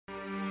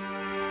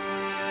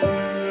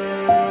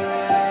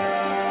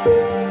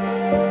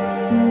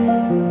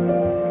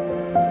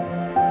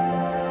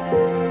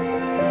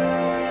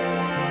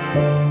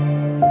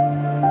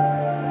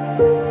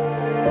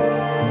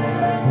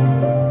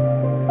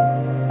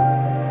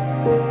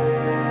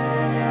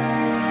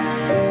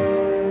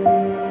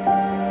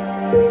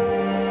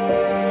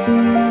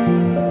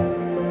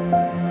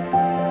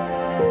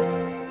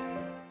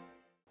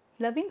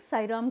Loving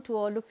Sairam to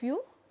all of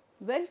you.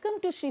 Welcome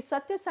to Sri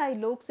Sathya Sai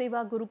Lok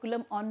Seva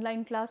Gurukulam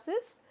online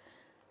classes.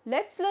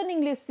 Let's Learn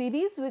English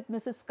series with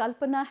Mrs.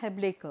 Kalpana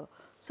Heblekar.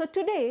 So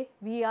today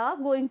we are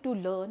going to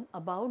learn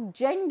about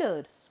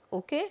genders.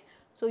 Okay.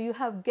 So you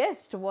have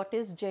guessed what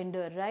is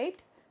gender,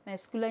 right?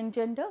 Masculine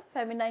gender,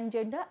 feminine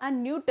gender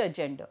and neuter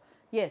gender.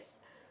 Yes.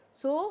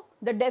 So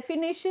the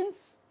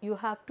definitions you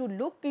have to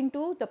look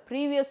into the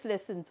previous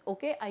lessons.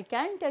 Okay. I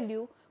can tell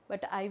you,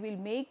 but I will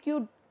make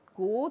you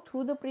go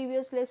through the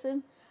previous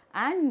lesson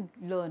and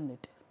learn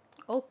it.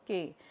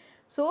 Okay.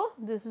 So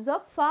this is a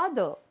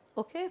father.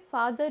 Okay.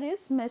 Father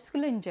is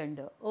masculine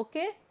gender.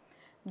 Okay.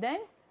 Then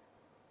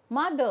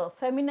mother,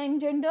 feminine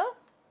gender.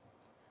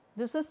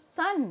 This is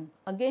son,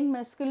 again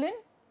masculine,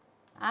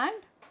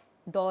 and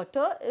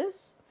daughter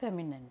is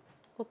feminine.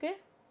 Okay.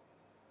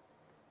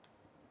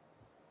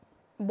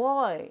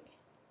 Boy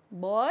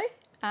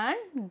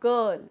and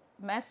girl,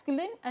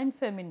 masculine and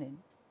feminine.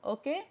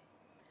 Okay.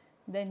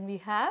 Then we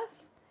have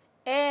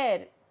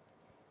heir,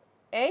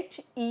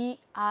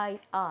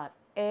 H-E-I-R,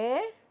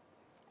 heir,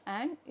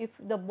 and if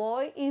the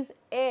boy is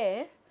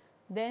heir,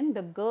 then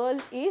the girl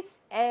is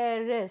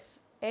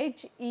heiress,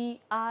 H-E-I-R-E-S-S,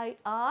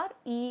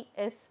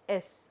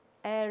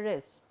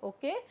 heiress.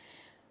 Okay.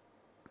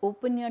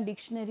 Open your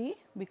dictionary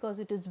because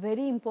it is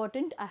very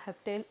important. I have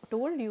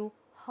told you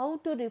how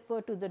to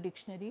refer to the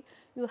dictionary.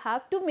 You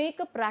have to make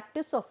a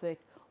practice of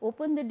it.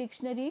 Open the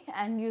dictionary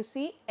and you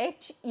see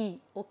H-E.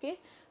 Okay.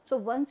 So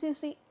once you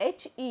see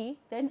H-E,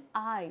 then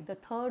I, the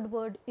third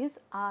word is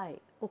I.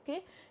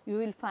 Okay. You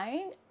will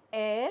find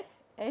heir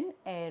and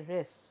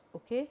heiress.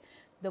 Okay.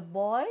 The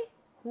boy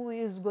who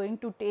is going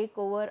to take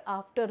over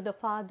after the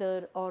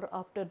father or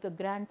after the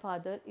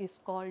grandfather is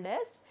called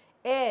as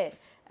heir.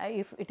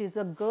 If it is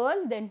a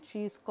girl, then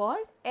she is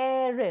called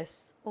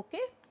heiress.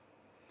 Okay.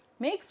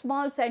 Make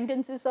small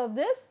sentences of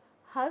this.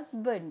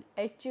 Husband,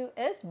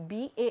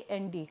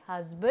 H-U-S-B-A-N-D,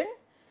 husband.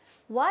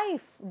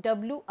 Wife,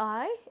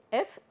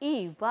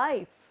 W-I-F-E,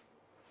 wife.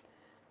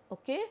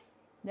 Okay.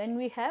 Then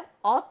we have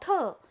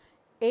author,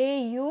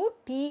 A-U-T-H-O-R,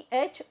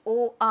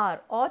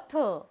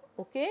 author.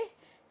 Okay.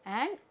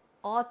 And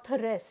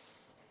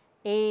authoress,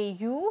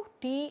 A-U-T-H-O-R-E-S-S,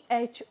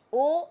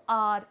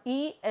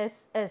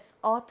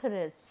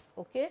 authoress.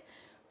 Okay.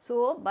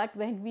 So, but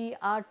when we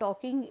are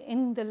talking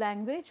in the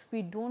language,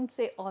 we do not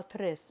say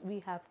authoress, we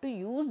have to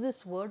use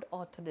this word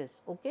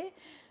authoress. Okay.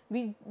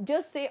 We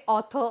just say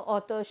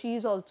author, she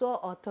is also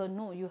author.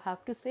 No, you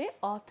have to say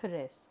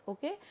authoress.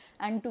 Okay.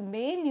 And to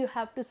male, you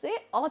have to say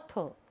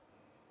author.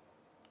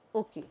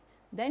 Okay.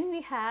 Then we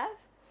have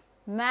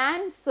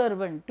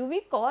manservant. Do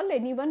we call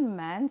anyone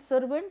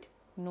manservant?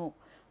 No.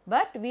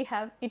 But we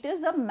have, it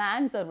is a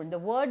manservant. The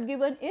word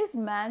given is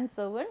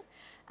manservant.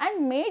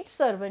 And maid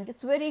servant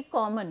is very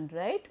common,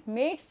 right?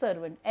 Maid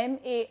servant,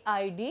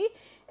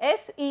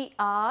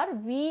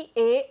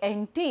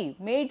 M-A-I-D-S-E-R-V-A-N-T,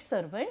 maid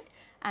servant,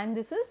 and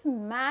this is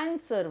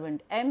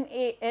manservant,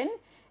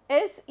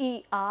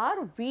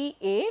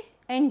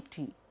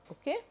 M-A-N-S-E-R-V-A-N-T.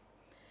 Okay.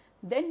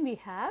 Then we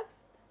have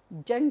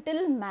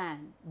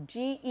gentleman,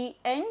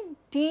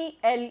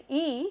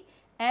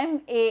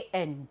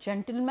 G-E-N-T-L-E-M-A-N,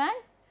 gentleman,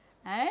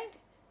 and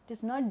it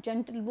is not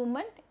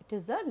gentlewoman, it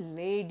is a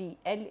lady,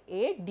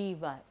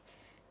 L-A-D-Y.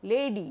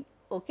 Lady.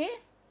 Okay.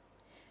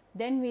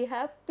 Then we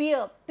have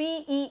peer,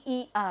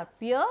 P-E-E-R,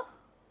 peer,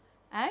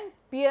 and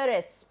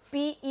peeress,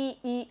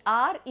 P-E-E-R-E-S-S,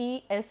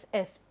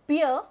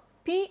 peer,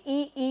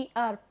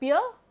 P-E-E-R, peer,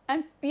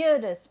 and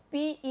peeress,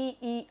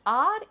 P-E-E-R-E-S-S,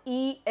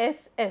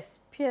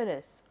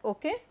 peeress.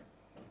 Okay.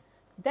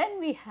 Then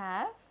we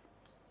have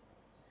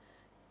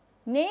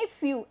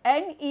nephew,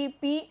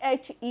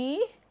 N-E-P-H-E-W,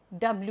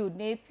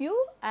 nephew,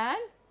 and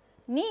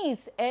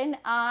niece,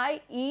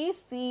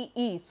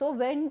 N-I-E-C-E. So,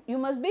 when you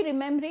must be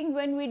remembering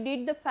when we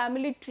did the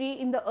family tree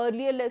in the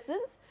earlier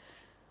lessons,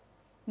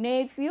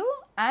 nephew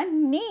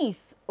and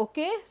niece.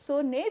 Okay.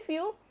 So,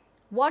 nephew,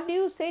 what do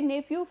you say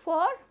nephew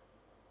for?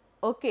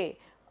 Okay,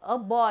 a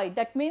boy,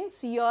 that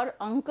means your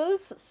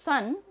uncle's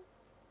son,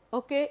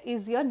 okay,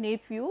 is your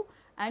nephew,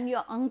 and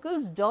your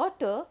uncle's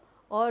daughter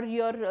or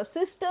your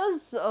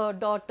sister's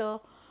daughter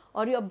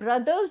or your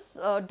brother's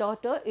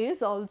daughter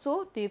is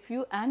also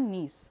nephew and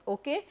niece.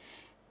 Okay.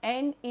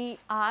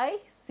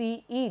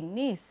 N-E-I-C-E,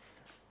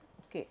 niece.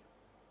 Okay.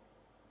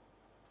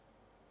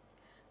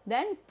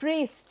 Then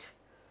priest,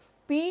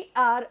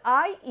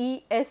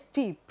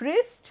 P-R-I-E-S-T,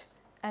 priest,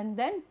 and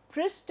then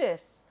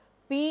priestess,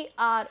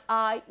 P-R-I-E-S-T-E-S-S,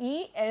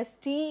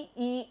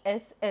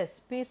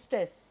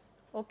 priestess.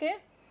 Okay.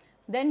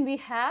 Then we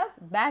have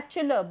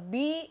bachelor,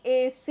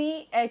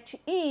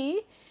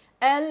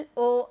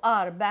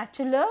 B-A-C-H-E-L-O-R,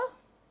 bachelor.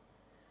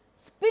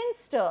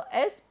 Spinster,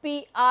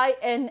 S-P-I-N-S-T-E-R,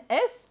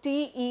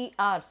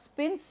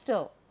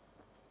 spinster.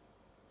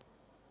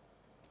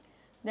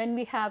 Then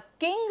we have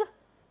king,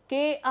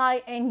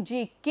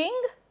 K-I-N-G, king,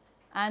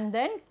 and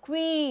then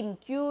queen,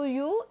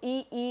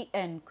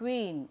 Q-U-E-E-N,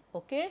 queen.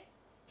 Okay.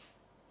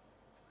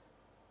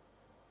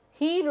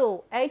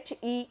 Hero,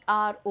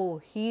 H-E-R-O,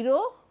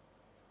 hero.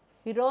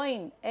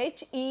 Heroine,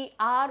 H-E-R-O-I-N-E,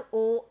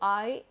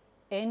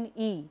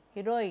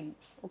 heroine.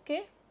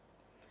 Okay.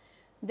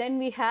 Then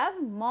we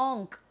have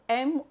monk,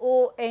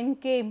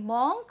 M-O-N-K,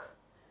 monk,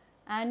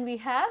 and we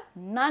have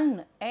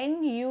nun,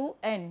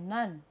 N-U-N,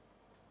 nun.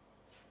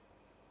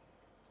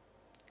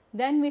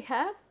 Then we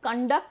have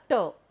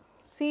conductor.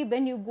 See,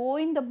 when you go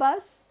in the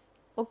bus,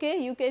 okay,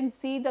 you can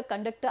see the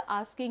conductor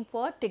asking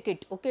for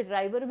ticket. Okay,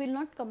 driver will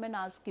not come and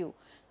ask you.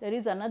 There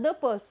is another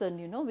person,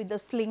 you know, with the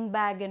sling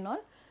bag and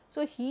all.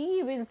 So,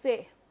 he will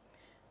say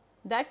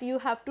that you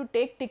have to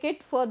take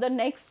ticket for the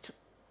next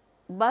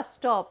bus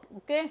stop,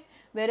 okay,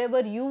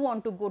 wherever you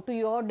want to go to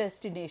your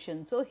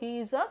destination. So, he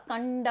is a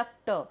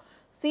conductor,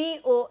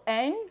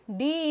 C-O-N-D-U-C-T-O-R,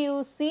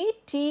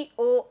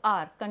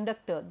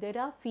 conductor. There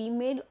are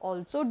female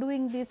also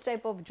doing these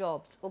type of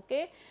jobs,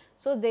 okay.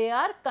 So, they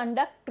are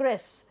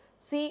conductress,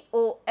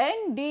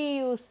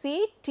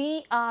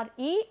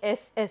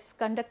 C-O-N-D-U-C-T-R-E-S-S,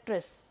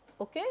 conductress,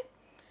 okay.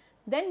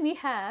 Then we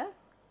have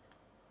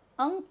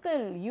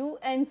uncle,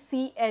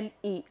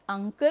 U-N-C-L-E,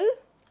 uncle,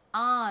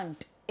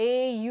 aunt,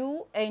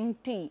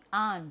 A-U-N-T,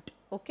 aunt,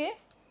 okay.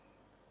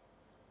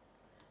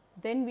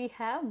 Then we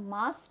have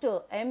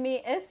master,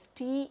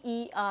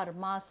 M-A-S-T-E-R,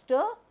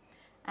 master,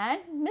 and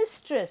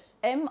mistress,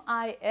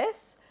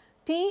 M-I-S-T-R-E-S-S,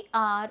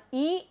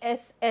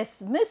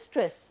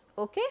 mistress,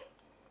 okay.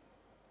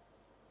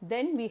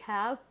 Then we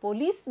have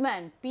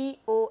policeman,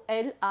 P-O-L-I-C-E-M-A-N,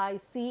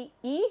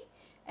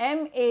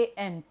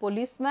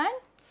 policeman,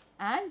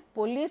 and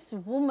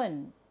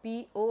policewoman,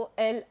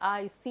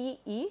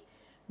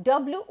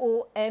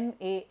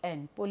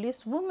 P-O-L-I-C-E-W-O-M-A-N,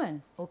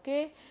 policewoman,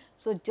 okay.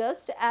 So,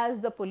 just as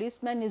the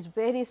policeman is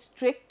very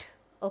strict,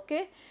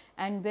 okay,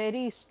 and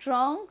very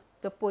strong,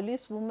 the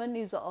policewoman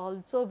is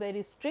also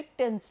very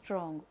strict and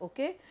strong,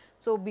 okay.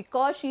 So,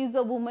 because she is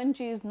a woman,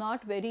 she is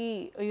not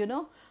very, you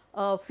know,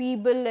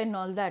 feeble and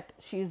all that,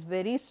 she is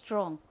very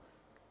strong.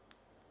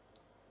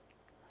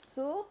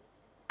 So,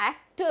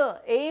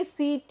 actor,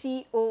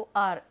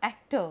 A-C-T-O-R,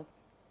 actor,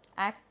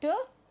 actor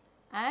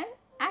and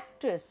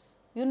actress.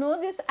 You know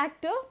this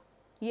actor?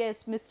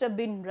 Yes, Mr.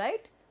 Bin,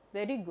 right?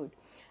 Very good.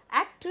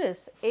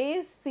 Actress,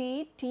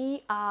 A-C-T-R-E-S-S,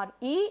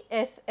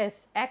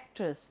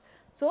 actress.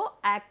 So,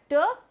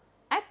 actor,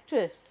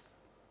 actress.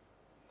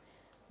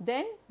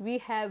 Then we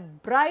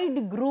have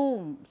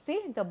bridegroom.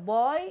 See, the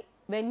boy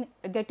when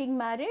getting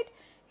married,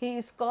 he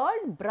is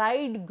called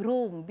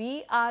bridegroom,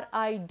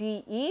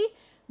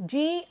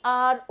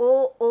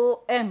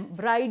 B-R-I-D-E-G-R-O-O-M,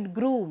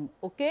 bridegroom,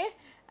 okay.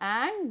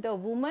 And the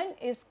woman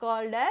is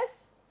called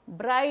as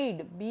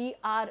bride,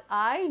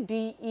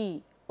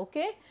 B-R-I-D-E,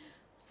 okay.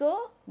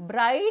 So,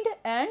 bride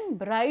and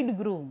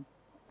bridegroom,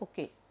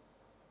 okay.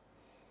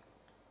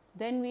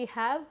 Then we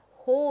have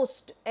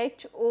host,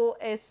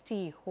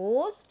 H-O-S-T,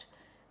 host,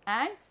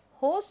 and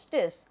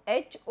hostess,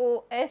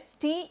 H-O-S-T-E-S-S,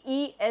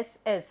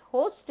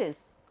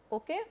 hostess,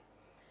 okay.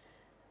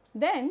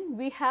 Then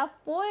we have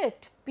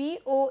poet,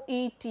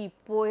 P-O-E-T,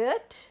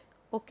 poet,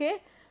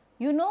 okay.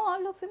 You know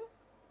all of him?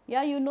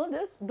 Yeah, you know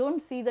this,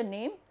 don't see the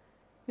name,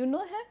 you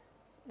know him,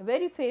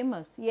 very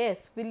famous,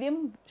 yes,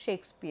 William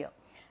Shakespeare.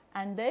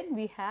 And then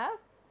we have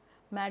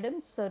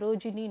Madam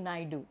Sarojini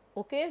Naidu,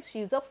 okay,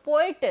 she is a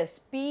poetess,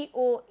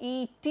 P-O-E-T-E-S-S,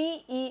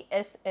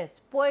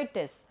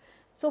 poetess.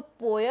 So,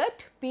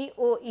 poet,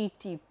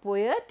 P-O-E-T,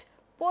 poet,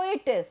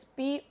 poetess,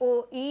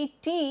 P-O-E-T-E-S-S,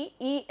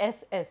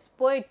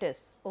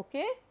 poetess,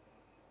 okay.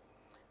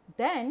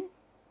 Then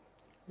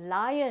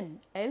lion,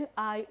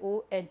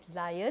 L-I-O-N,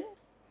 lion,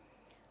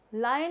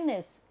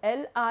 lioness,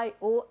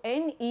 L-I-O-N-E-S-S,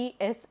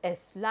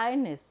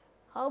 lioness.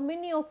 How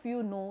many of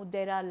you know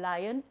there are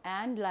lion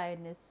and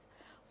lioness?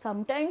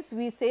 Sometimes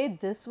we say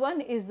this one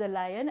is the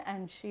lion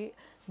and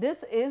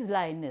this is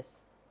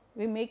lioness.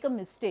 We make a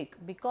mistake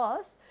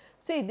because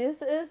see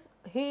this is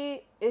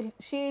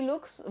she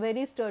looks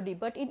very sturdy,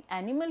 but in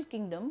animal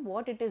kingdom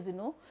what it is, you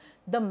know,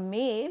 the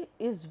male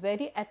is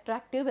very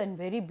attractive and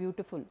very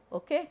beautiful,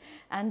 okay,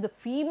 and the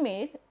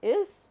female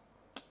is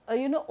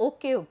you know,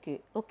 okay,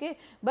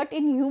 but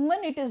in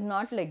human it is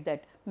not like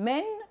that.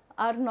 Men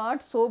are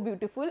not so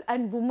beautiful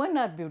and women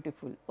are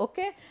beautiful,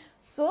 okay.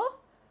 So,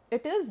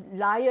 it is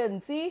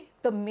lion, see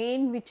the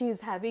mane which he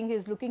is having, he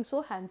is looking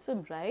so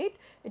handsome, right.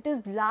 It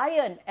is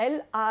lion,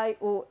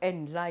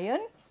 L-I-O-N,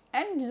 lion,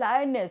 and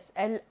lioness,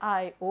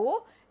 L-I-O-N-E-S-S,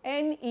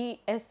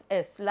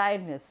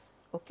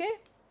 lioness, okay.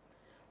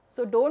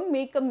 So, do not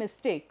make a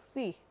mistake,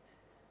 see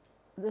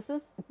this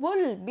is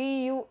bull,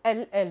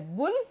 B-U-L-L,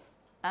 bull,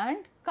 and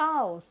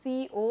cow,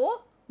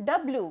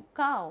 C-O-W,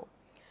 cow.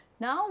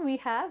 Now, we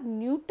have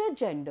neuter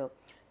gender.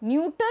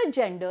 Neuter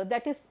gender,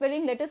 that is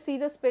spelling, let us see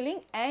the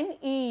spelling,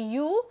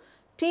 N-E-U-T-E-R,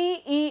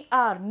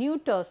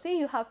 neuter. See,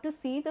 you have to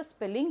see the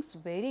spellings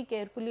very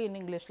carefully in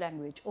English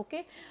language,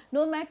 okay.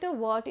 No matter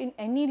what, in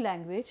any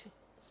language,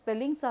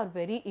 spellings are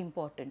very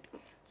important.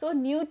 So,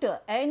 neuter,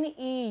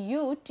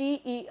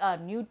 N-E-U-T-E-R,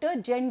 neuter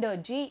gender,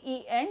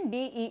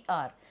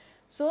 G-E-N-D-E-R.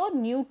 So,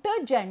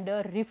 neuter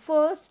gender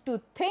refers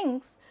to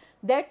things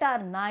that are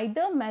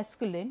neither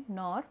masculine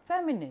nor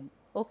feminine,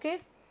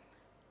 okay.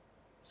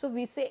 So,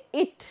 we say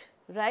it,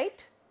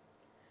 right.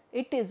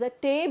 It is a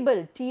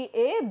table,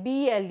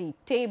 T-A-B-L-E,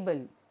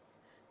 table.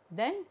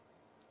 Then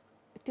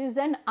it is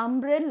an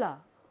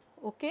umbrella,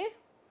 okay.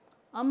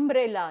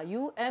 umbrella,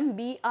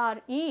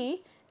 umbrella,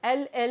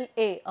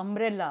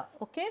 umbrella,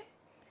 okay.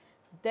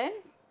 Then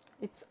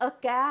it's a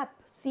cap,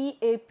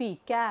 cap,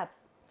 cap.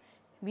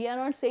 We are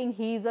not saying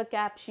he is a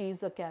cap, she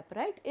is a cap,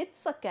 right?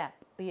 It's a cap,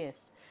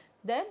 yes.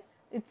 Then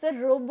it's a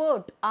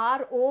robot,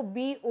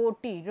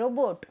 robot,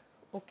 robot,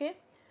 okay.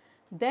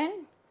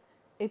 Then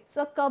it's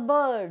a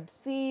cupboard,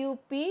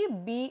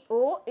 cupboard,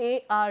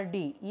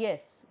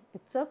 yes,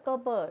 it's a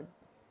cupboard.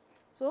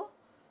 So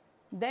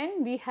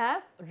then we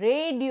have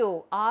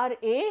radio,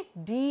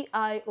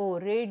 radio,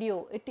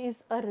 radio, it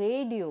is a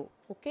radio,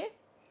 okay.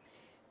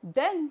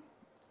 Then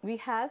we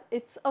have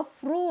it's a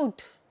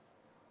fruit.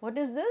 What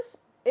is this?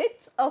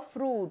 It's a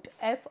fruit,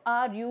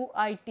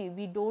 F-R-U-I-T.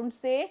 We don't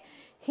say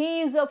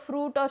he is a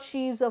fruit or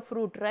she is a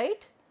fruit,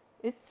 right?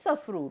 It's a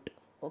fruit,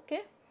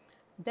 okay.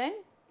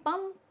 Then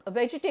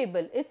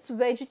vegetable, it's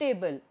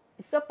vegetable.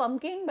 It's a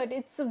pumpkin, but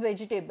it's a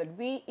vegetable,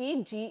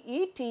 V-E-G-E-T-A-B-L-E,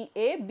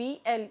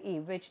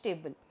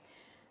 vegetable.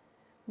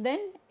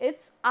 Then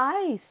it's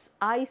ice,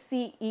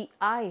 I-C-E,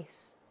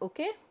 ice,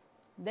 okay.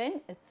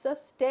 Then it's a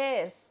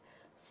stairs,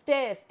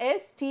 stairs,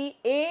 S-T-A-I-R-S,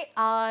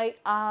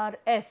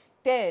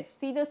 stairs.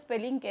 See the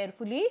spelling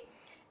carefully,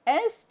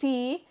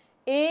 S-T-A-I-R-S.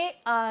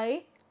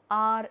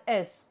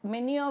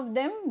 Many of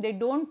them, they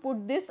don't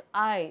put this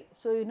I,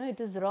 so you know it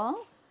is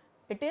wrong.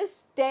 It is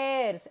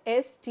stairs,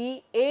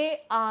 S-T-A-I-R-S,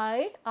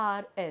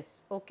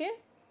 okay.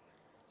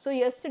 So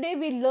yesterday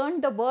we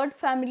learned the word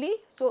family,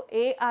 so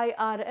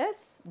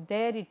A-I-R-S,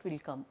 there it will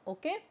come,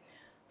 okay.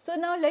 So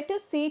now let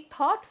us see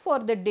thought for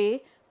the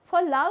day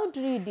for loud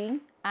reading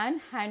and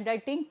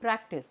handwriting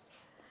practice.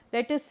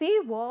 Let us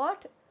see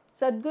what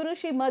Sadguru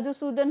Shri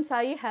Madhusudan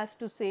Sai has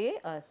to say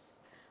us.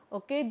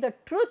 Okay, the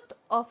truth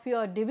of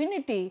your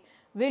divinity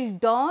will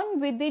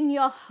dawn within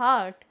your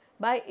heart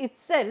by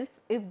itself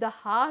if the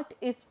heart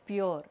is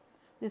pure.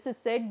 This is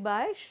said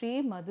by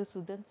Shri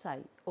Madhusudan Sai,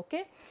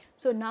 okay.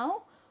 So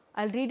now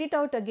I will read it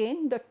out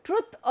again. The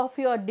truth of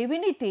your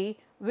divinity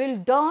will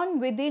dawn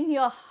within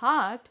your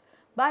heart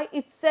by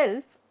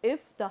itself if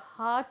the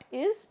heart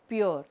is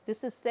pure.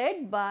 This is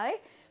said by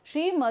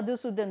Shri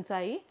Madhusudan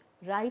Sai.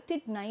 Write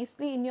it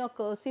nicely in your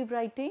cursive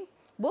writing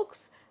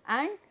books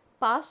and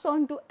pass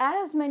on to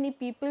as many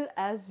people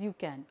as you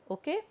can,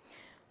 okay.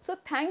 So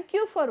thank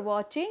you for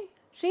watching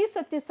Shri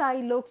Sathya Sai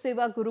Lok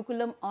Seva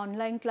Gurukulam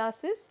online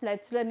classes,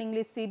 Let's Learn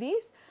English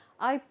series.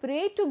 I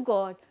pray to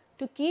God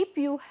to keep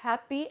you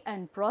happy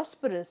and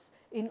prosperous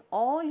in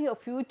all your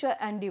future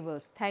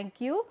endeavors. Thank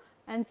you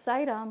and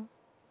Sai Ram.